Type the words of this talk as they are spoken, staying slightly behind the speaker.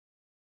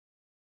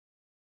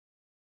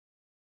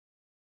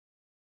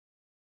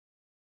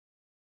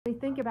We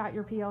think about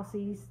your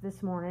PLCs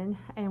this morning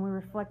and we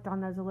reflect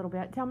on those a little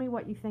bit. Tell me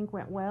what you think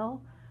went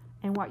well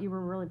and what you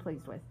were really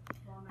pleased with.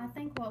 I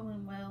think what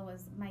went well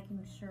was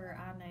making sure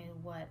I knew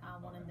what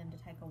I wanted them to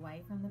take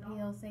away from the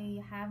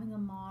PLC, having a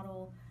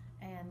model,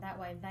 and that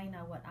way they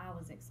know what I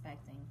was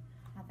expecting.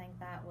 I think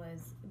that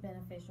was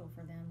beneficial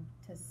for them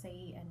to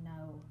see and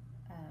know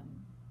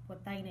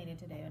what they needed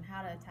to do and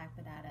how to attack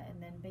the data,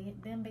 and then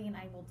them being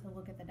able to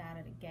look at the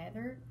data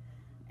together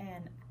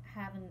and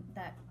having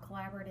that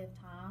collaborative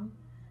time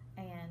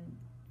and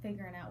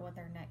figuring out what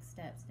their next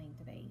steps need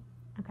to be.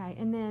 Okay,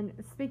 and then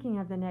speaking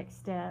of the next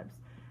steps,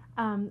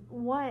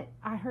 what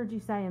I heard you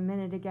say a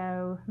minute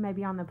ago,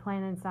 maybe on the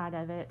planning side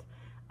of it,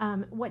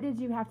 what did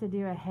you have to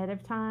do ahead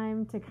of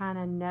time to kind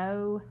of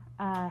know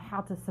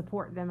how to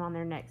support them on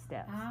their next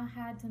steps? I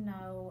had to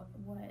know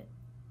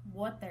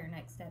what their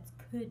next steps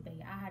could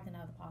be. I had to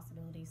know the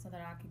possibilities so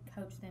that I could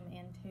coach them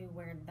into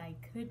where they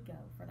could go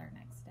for their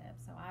next step.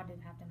 So I did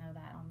have to know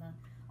that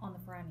on the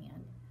front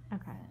end.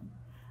 Okay.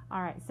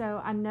 All right, so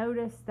I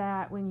noticed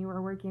that when you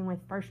were working with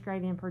first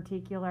grade in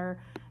particular,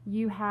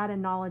 you had a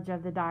knowledge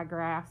of the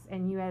digraphs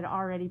and you had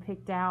already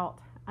picked out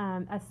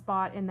a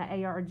spot in the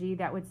ARG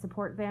that would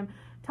support them.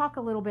 Talk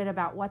a little bit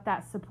about what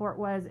that support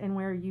was and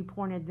where you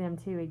pointed them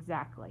to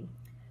exactly.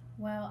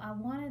 Well, I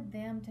wanted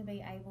them to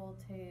be able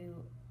to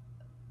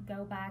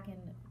go back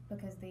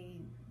because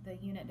the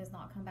unit does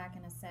not come back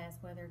and assess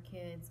whether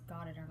kids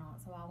got it or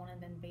not. So I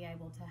wanted them to be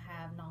able to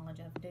have knowledge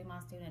of, do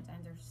my students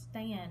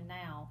understand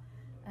now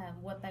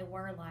what they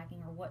were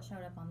lacking or what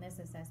showed up on this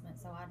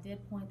assessment. So I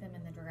did point them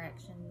in the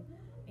direction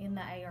in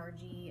the ARG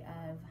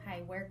of,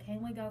 hey, where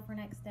can we go for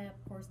next step?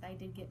 Of course, they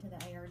did get to the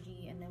ARG,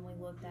 and then we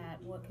looked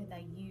at what could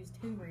they use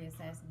to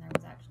reassess, and there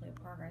was actually a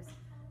progress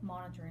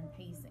monitoring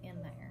piece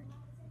in there.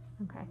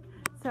 Okay,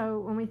 so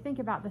when we think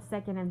about the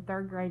second and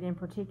third grade in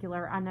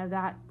particular, I know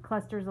that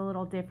cluster's a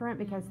little different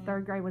because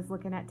third grade was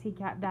looking at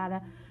TCAP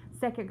data,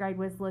 second grade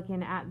was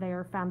looking at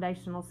their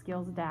foundational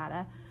skills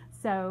data.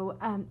 So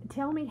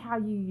tell me how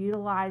you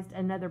utilized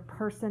another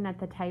person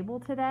at the table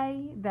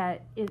today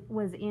that it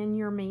was in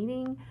your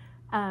meeting.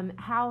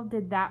 How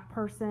did that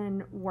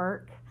person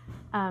work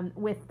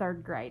with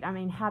third grade? I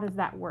mean, how does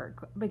that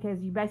work?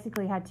 Because you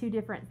basically had two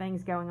different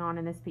things going on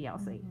in this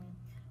PLC.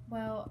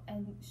 Well,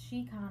 and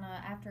she kind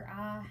of, after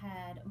I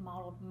had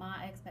modeled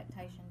my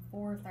expectation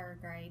for third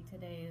grade to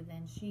do,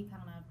 then she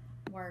kind of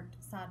worked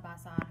side by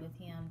side with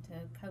him to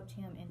coach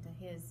him into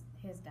his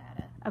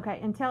data. Okay,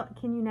 and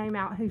can you name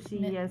out who she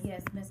is?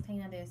 Yes, Miss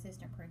Tina, the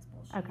assistant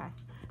principal. Okay,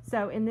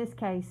 so in this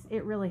case,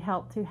 it really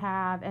helped to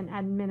have an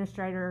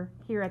administrator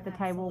here at the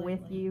table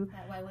with you.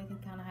 That way we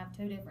could kind of have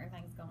two different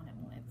things going at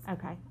once.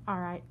 Okay, all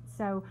right.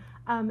 So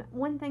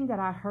one thing that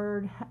I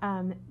heard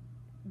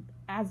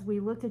as we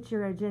looked at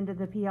your agenda,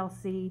 the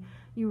PLC,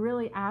 you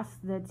really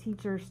asked the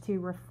teachers to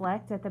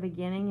reflect at the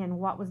beginning and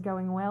what was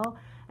going well.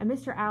 And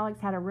Mr.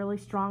 Alex had a really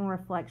strong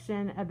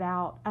reflection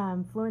about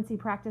fluency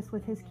practice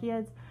with his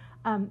kids.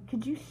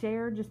 Could you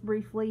share just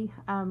briefly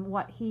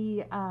what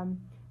he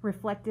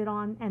reflected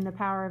on and the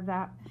power of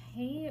that?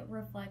 He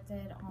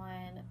reflected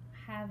on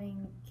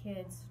having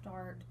kids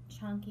start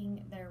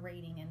chunking their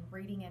reading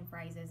in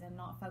phrases and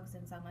not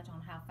focusing so much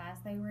on how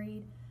fast they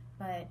read,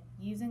 but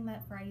using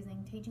that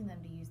phrasing, teaching them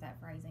to use that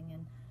phrasing,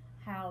 and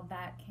how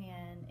that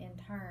can in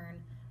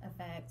turn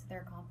affect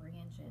their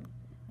comprehension.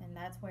 And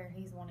that's where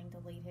he's wanting to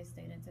lead his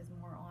students, is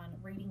more on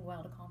reading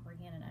well to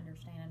comprehend and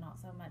understand, and not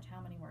so much how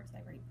many words they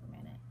read per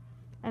minute.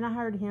 And I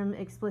heard him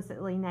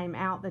explicitly name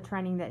out the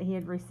training that he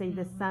had received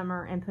this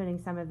summer and putting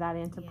some of that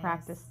into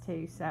practice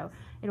too. So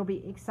it'll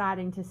be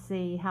exciting to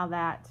see how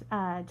that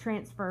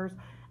transfers.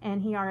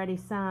 And he already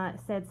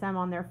said some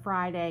on their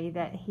Friday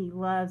that he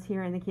loves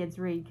hearing the kids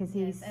read because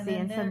he's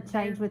seeing some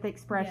change with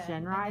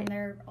expression, right? And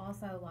they're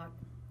also like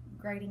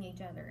grading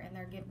each other, and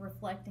they're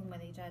reflecting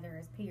with each other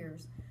as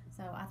peers.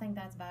 So I think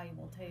that's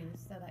valuable too,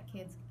 so that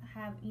kids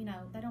have,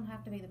 they don't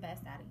have to be the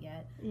best at it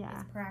yet. Yeah.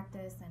 It's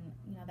practice,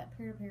 and that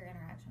peer-to-peer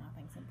interaction I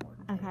think is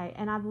important too. Okay,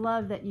 and I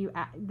love that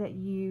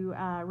you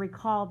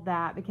recalled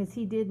that, because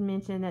he did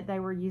mention that they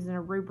were using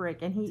a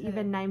rubric, and he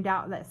even named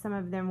out that some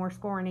of them were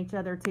scoring each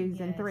other 2s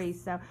and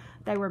 3s, so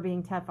they were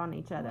being tough on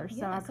each other. Well,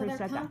 so I appreciate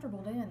that. So they're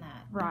comfortable doing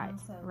that. Right,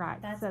 so right.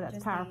 So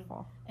that's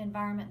powerful. The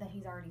environment that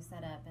he's already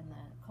set up and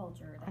the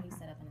culture that he's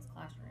set up in his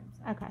classroom.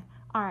 So. Okay.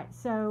 All right.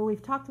 So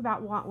we've talked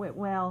about what went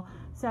well.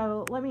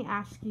 So let me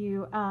ask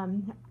you,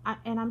 and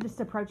I'm just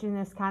approaching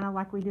this kind of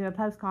like we do a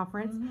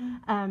post-conference,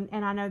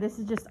 and I know this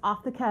is just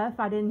off the cuff.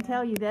 I didn't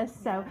tell you this.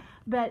 So,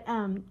 but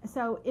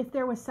so if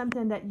there was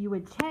something that you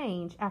would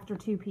change after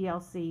 2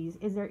 PLCs,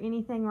 is there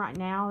anything right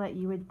now that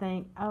you would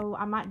think, oh,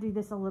 I might do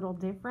this a little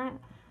different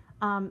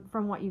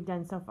from what you've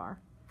done so far?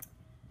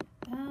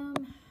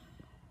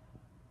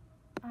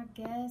 I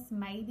guess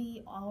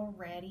maybe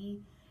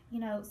already,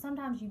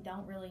 sometimes you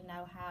don't really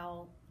know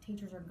how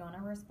teachers are going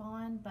to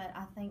respond, but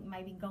I think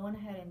maybe going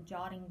ahead and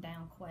jotting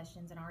down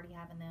questions and already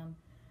having them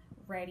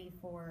ready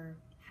for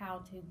how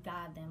to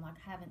guide them, like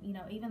having,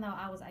 even though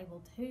I was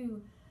able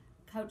to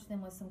coach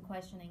them with some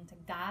questioning to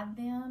guide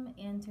them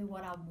into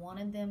what I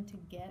wanted them to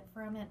get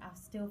from it, I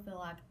still feel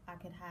like I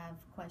could have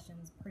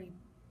questions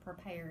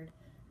prepared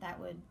that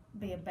would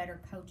be a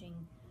better coaching,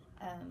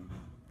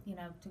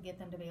 to get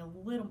them to be a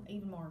little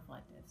even more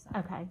reflective. So.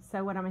 Okay,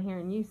 so what I'm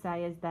hearing you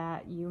say is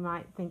that you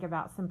might think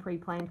about some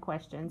pre-planned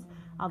questions,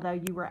 although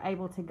you were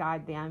able to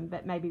guide them,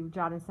 but maybe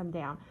jotting some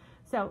down.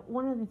 So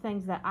one of the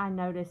things that I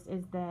noticed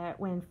is that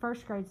when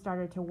first grade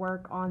started to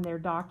work on their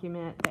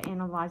document, the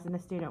Analyzing the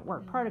Student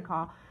Work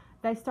Protocol,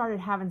 they started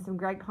having some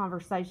great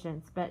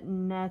conversations, but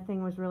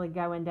nothing was really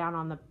going down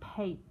on the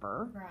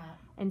paper. Right.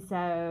 And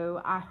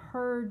so I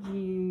heard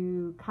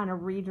you kind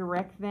of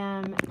redirect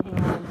them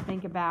and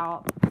think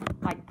about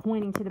like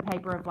pointing to the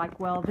paper of like,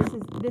 well,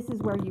 this is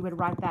where you would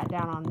write that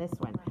down on this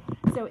one.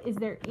 Right. So is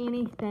there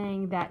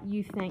anything that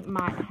you think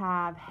might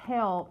have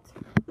helped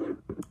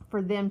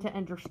for them to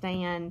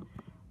understand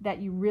that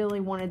you really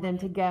wanted them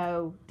to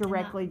go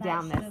directly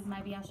down this?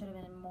 Maybe I should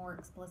have been more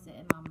explicit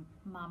in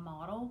my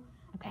model.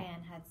 Okay.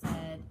 And had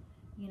said,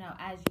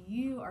 as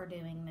you are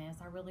doing this,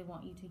 I really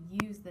want you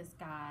to use this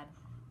guide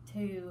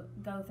to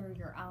go through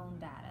your own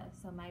data.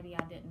 So maybe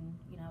I didn't,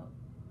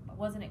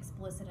 wasn't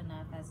explicit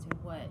enough as to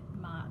what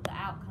the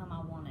outcome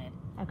I wanted.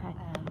 Okay.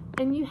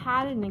 And you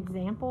had an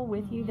example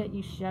with you that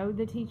you showed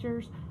the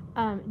teachers.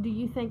 Do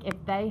you think if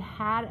they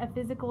had a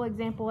physical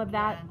example of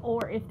that,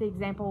 or if the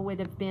example would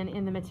have been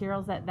in the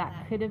materials that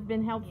could have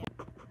been helpful?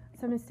 Yeah.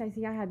 So, Ms.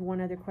 Stacy, I had one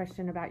other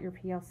question about your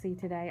PLC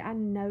today. I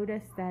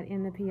noticed that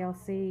in the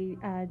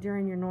PLC,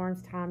 during your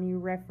norms time, you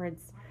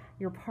referenced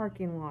your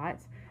parking lot.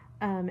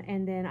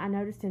 And then I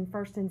noticed in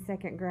first and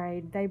second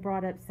grade, they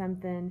brought up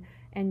something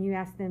and you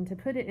asked them to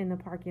put it in the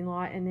parking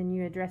lot, and then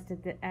you addressed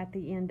it at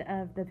the end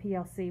of the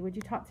PLC. Would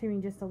you talk to me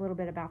just a little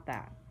bit about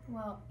that?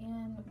 Well,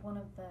 in one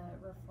of the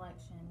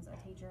reflections, a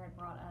teacher had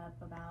brought up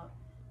about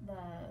the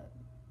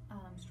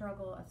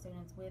struggle of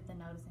students with the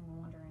noticing and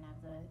wondering of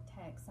the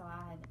text. So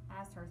I had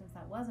asked her, since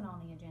that wasn't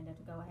on the agenda,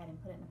 to go ahead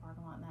and put it in the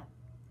parking lot, and that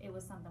it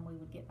was something we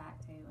would get back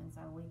to. And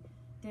so we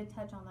did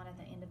touch on that at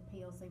the end of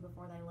PLC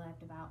before they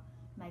left, about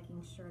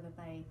making sure that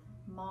they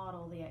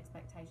model the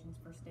expectations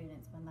for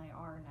students when they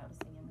are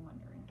noticing and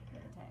wondering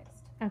with the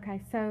text.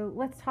 Okay, so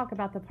let's talk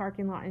about the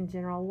parking lot in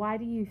general. Why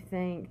do you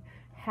think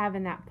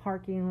having that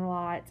parking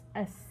lot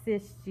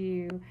assists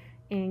you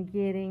in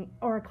getting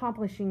or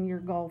accomplishing your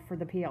goal for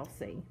the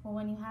PLC? Well,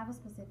 when you have a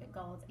specific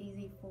goal, it's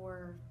easy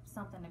for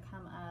something to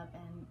come up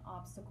and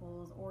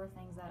obstacles or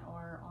things that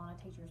are on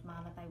a teacher's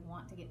mind that they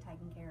want to get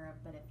taken care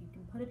of. But if you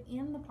can put it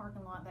in the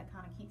parking lot, that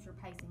kind of keeps your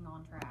pacing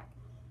on track,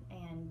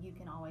 and you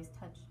can always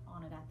touch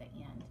on it at the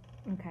end.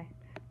 Okay.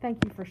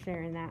 Thank you for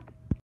sharing that.